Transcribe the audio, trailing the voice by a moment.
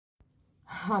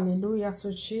Hallelujah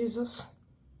to Jesus.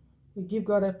 We give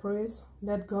God a praise.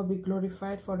 Let God be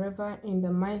glorified forever in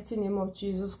the mighty name of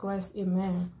Jesus Christ.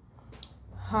 Amen.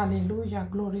 Hallelujah.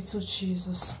 Glory to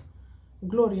Jesus.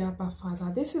 Glory, Abba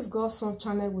Father. This is God's Son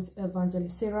channel with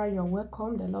Evangelist Y0UR. You're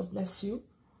welcome. The Lord bless you.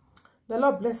 The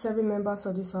Lord bless every member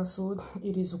of this household.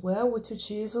 It is well with you.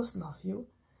 Jesus love you.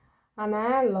 And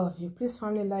I love you. Please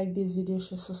family, like this video,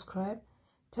 share, subscribe.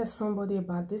 Tell somebody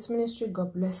about this ministry.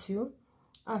 God bless you.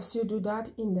 As you do that,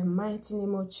 in the mighty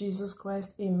name of Jesus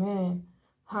Christ, amen.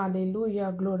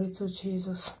 Hallelujah, glory to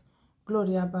Jesus.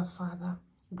 Glory, Abba Father.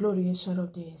 Glory, Ancient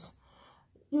of Days.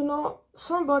 You know,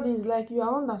 somebody is like, you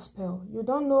are under spell. You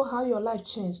don't know how your life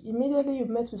changed. Immediately you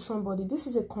met with somebody. This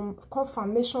is a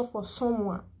confirmation for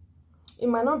someone. It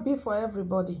might not be for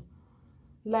everybody.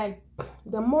 Like,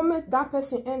 the moment that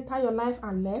person entered your life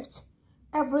and left,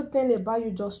 everything about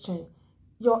you just changed.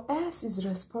 Your ex is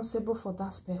responsible for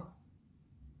that spell.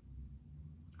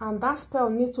 And that spell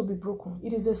needs to be broken.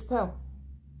 It is a spell.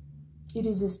 It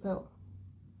is a spell.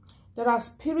 There are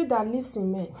spirits that lives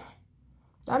in men.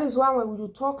 That is why when you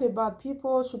talk about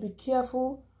people should be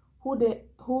careful who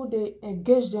they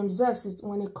engage themselves with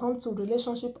when it comes to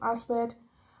relationship aspect,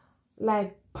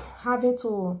 like having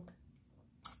to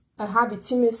have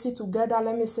intimacy together.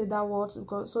 Let me say that word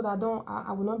because so that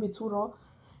I will not be too raw.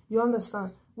 You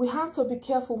understand? We have to be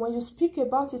careful when you speak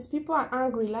about it. People are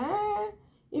angry, like,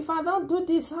 if I don't do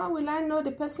this, how will I know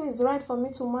the person is right for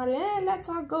me to marry? Let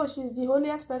her go. She's the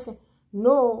holiest person.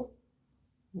 No.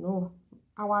 No.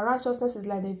 Our righteousness is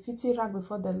like the filthy rag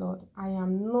before the Lord. I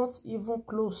am not even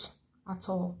close at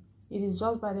all. It is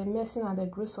just by the mercy and the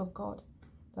grace of God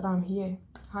that I'm here.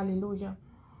 Hallelujah.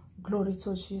 Glory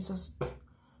to Jesus.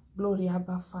 Glory,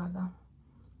 Abba Father.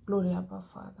 Glory, Abba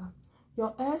Father.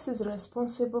 Your ex is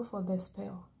responsible for the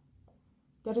spell.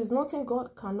 There is nothing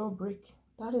God cannot break.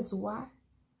 That is why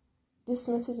this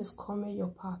message is coming your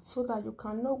path, so that you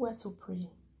can know where to pray.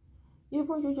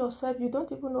 Even you yourself, you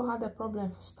don't even know how the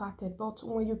problem started. But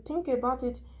when you think about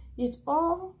it, it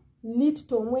all leads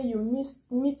to when you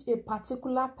meet a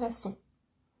particular person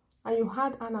and you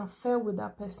had an affair with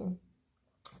that person.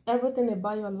 Everything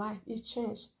about your life is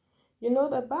changed. You know,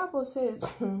 the Bible says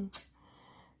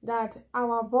that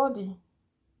our body,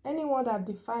 anyone that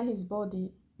defies his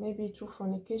body, maybe through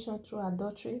fornication, through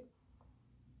adultery,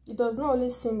 it does not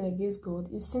only sin against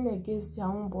God, it sin against their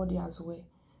own body as well.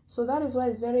 So that is why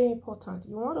it's very important.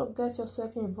 You want to get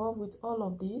yourself involved with all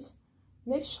of this,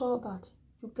 make sure that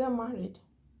you get married.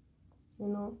 You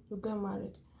know, you get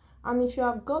married. And if you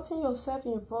have gotten yourself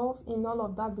involved in all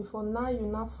of that before, now you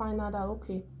now find out that,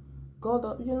 okay,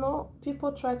 God, you know,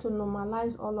 people try to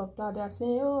normalize all of that. They are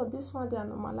saying, oh, this one, they are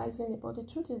normalizing it. But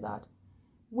the truth is that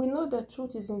we know the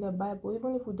truth is in the Bible.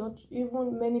 Even if we don't,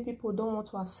 even many people don't want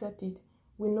to accept it.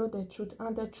 We know the truth,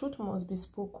 and the truth must be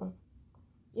spoken.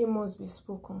 It must be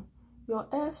spoken. Your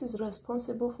ex is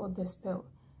responsible for the spell.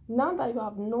 Now that you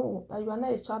have known that you are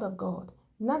not a child of God,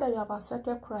 now that you have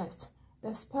accepted Christ,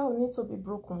 the spell needs to be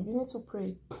broken. You need to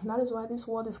pray. That is why this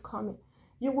word is coming.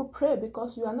 You will pray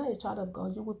because you are not a child of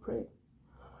God. You will pray.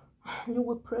 You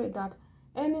will pray that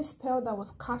any spell that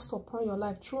was cast upon your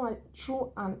life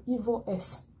through an evil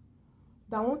ex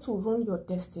that want to ruin your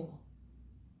destiny,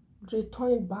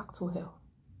 return it back to hell.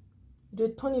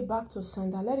 Return it back to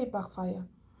sender. Let it backfire.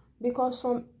 Because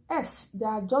some S, they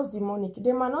are just demonic.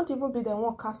 They might not even be the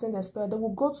one casting the spell. They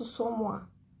will go to someone.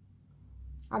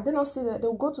 And they don't say that. They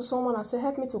will go to someone and say,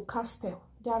 help me to cast spell.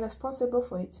 They are responsible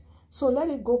for it. So let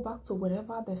it go back to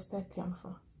wherever the spell came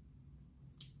from.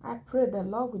 I pray the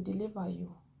Lord will deliver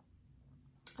you.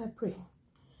 I pray.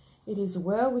 It is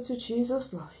well with you.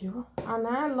 Jesus love you. And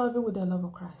I love you with the love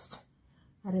of Christ.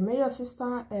 I remain your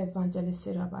sister, Evangelist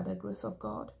Y0UR, by the grace of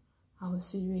God. I will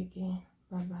see you again.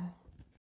 Bye-bye.